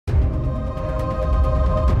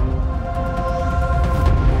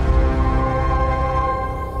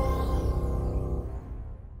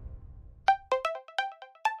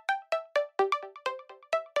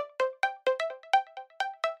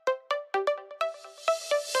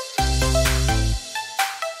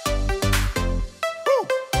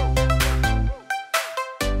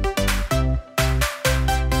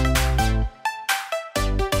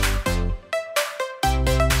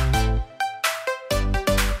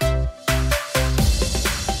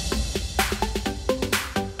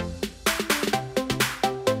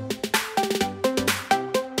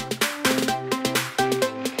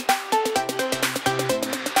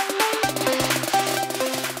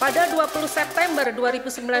September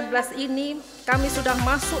 2019 ini, kami sudah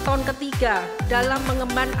masuk tahun ketiga dalam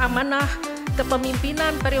mengemban amanah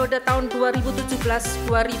kepemimpinan periode tahun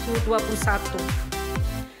 2017-2021.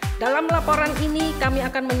 Dalam laporan ini, kami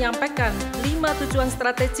akan menyampaikan 5 tujuan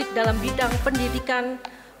strategik dalam bidang pendidikan,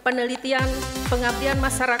 penelitian, pengabdian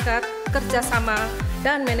masyarakat, kerjasama,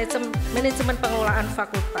 dan manajemen pengelolaan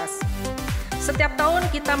fakultas. Setiap tahun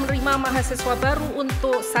kita menerima mahasiswa baru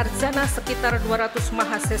untuk sarjana sekitar 200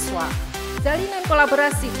 mahasiswa. Jalinan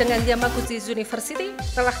kolaborasi dengan Yamaguchi University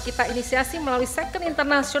telah kita inisiasi melalui Second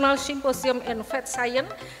International Symposium in Fat Science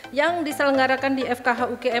yang diselenggarakan di FKH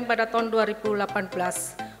UGM pada tahun 2018.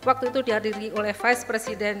 Waktu itu dihadiri oleh Vice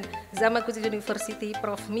President Yamaguchi University,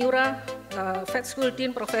 Prof. Miura, Fed School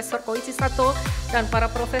Dean Profesor Koichi Sato, dan para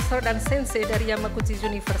profesor dan sensei dari Yamaguchi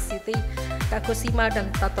University, Kagoshima dan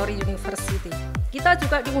Tottori University. Kita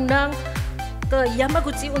juga diundang ke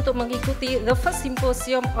Yamaguchi untuk mengikuti the first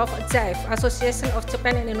symposium of JIVE, Association of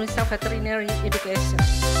Japan and Indonesia Veterinary Education.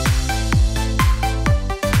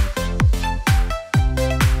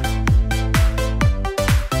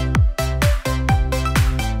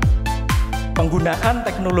 Penggunaan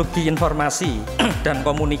teknologi informasi dan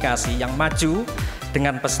komunikasi yang maju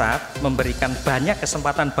dengan pesat memberikan banyak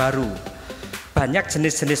kesempatan baru. Banyak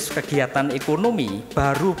jenis-jenis kegiatan ekonomi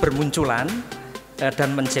baru bermunculan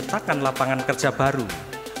dan menciptakan lapangan kerja baru.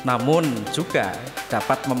 Namun juga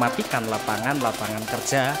dapat mematikan lapangan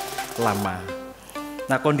kerja lama.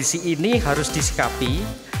 Nah, kondisi ini harus disikapi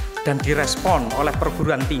dan direspon oleh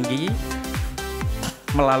perguruan tinggi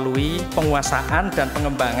melalui penguasaan dan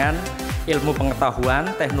pengembangan ilmu pengetahuan,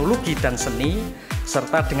 teknologi, dan seni,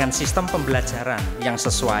 serta dengan sistem pembelajaran yang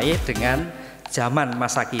sesuai dengan zaman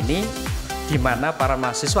masa kini, di mana para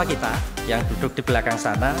mahasiswa kita yang duduk di belakang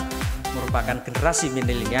sana merupakan generasi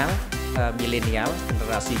milenial,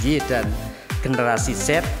 generasi Y dan generasi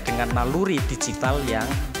Z dengan naluri digital yang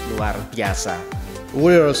luar biasa.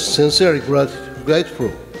 We are sincerely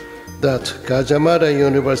grateful that Gajah Mada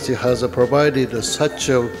University has provided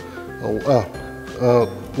such a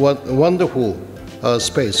wonderful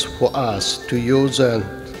space for us to use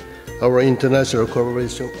our international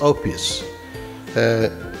collaboration office,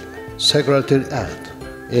 secretariat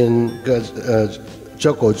in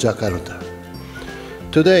Joko, Jakarta.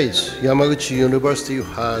 Today, Yamaguchi University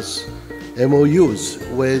has MOUs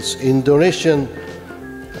with Indonesian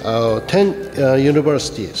 10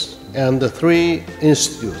 universities and 3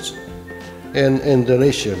 institutes in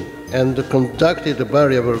Indonesia, and conducted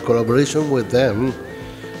variable collaboration with them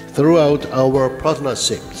throughout our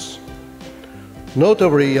partnerships.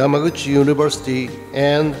 Notably, Yamaguchi University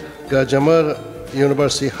and Gajah Mada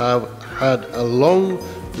University have had a long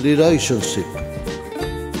relationship.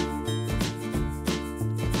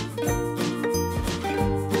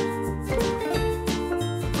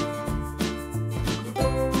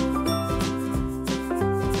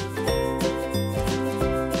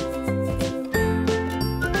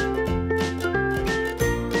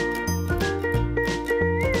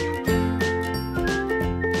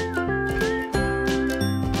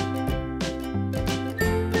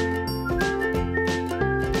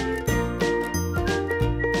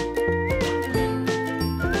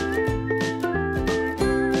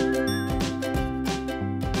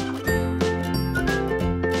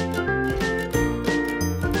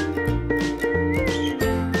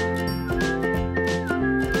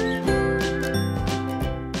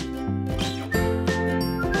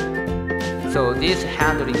 So this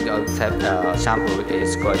handling of sample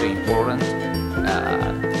is quite important.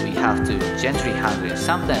 We have to gently handle it.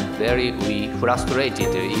 Sometimes we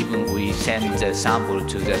frustrated, even we send the sample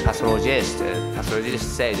to the pathologist.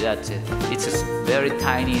 Pathologist say that it's a very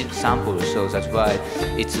tiny sample, so that's why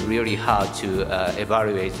it's really hard to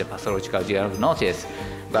evaluate the pathological diagnosis.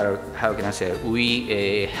 But how can I say,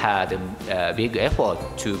 we had a big effort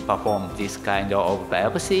to perform this kind of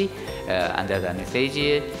biopsy under the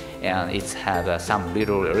anesthesia, and it's had some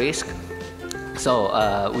little risk. So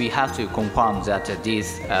we have to confirm that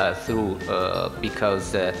this through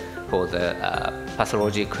because for the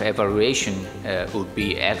pathological evaluation would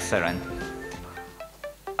be excellent.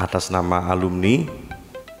 Atas nama alumni,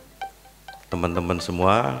 teman-teman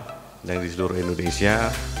semua yang di seluruh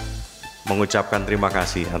Indonesia, mengucapkan terima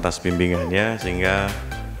kasih atas bimbingannya sehingga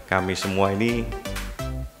kami semua ini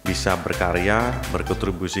bisa berkarya,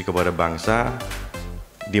 berkontribusi kepada bangsa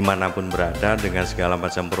dimanapun berada dengan segala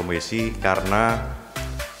macam profesi karena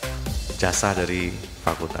jasa dari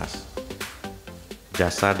fakultas,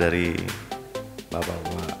 jasa dari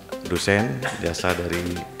bapak-bapak dosen, jasa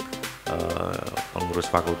dari pengurus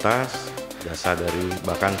fakultas, jasa dari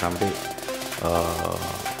bahkan sampai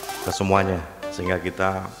ke semuanya, sehingga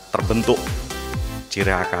kita terbentuk ciri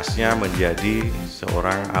khasnya menjadi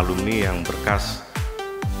seorang alumni yang berkas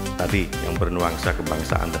tadi, yang bernuansa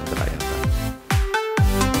kebangsaan dan kerakyatan.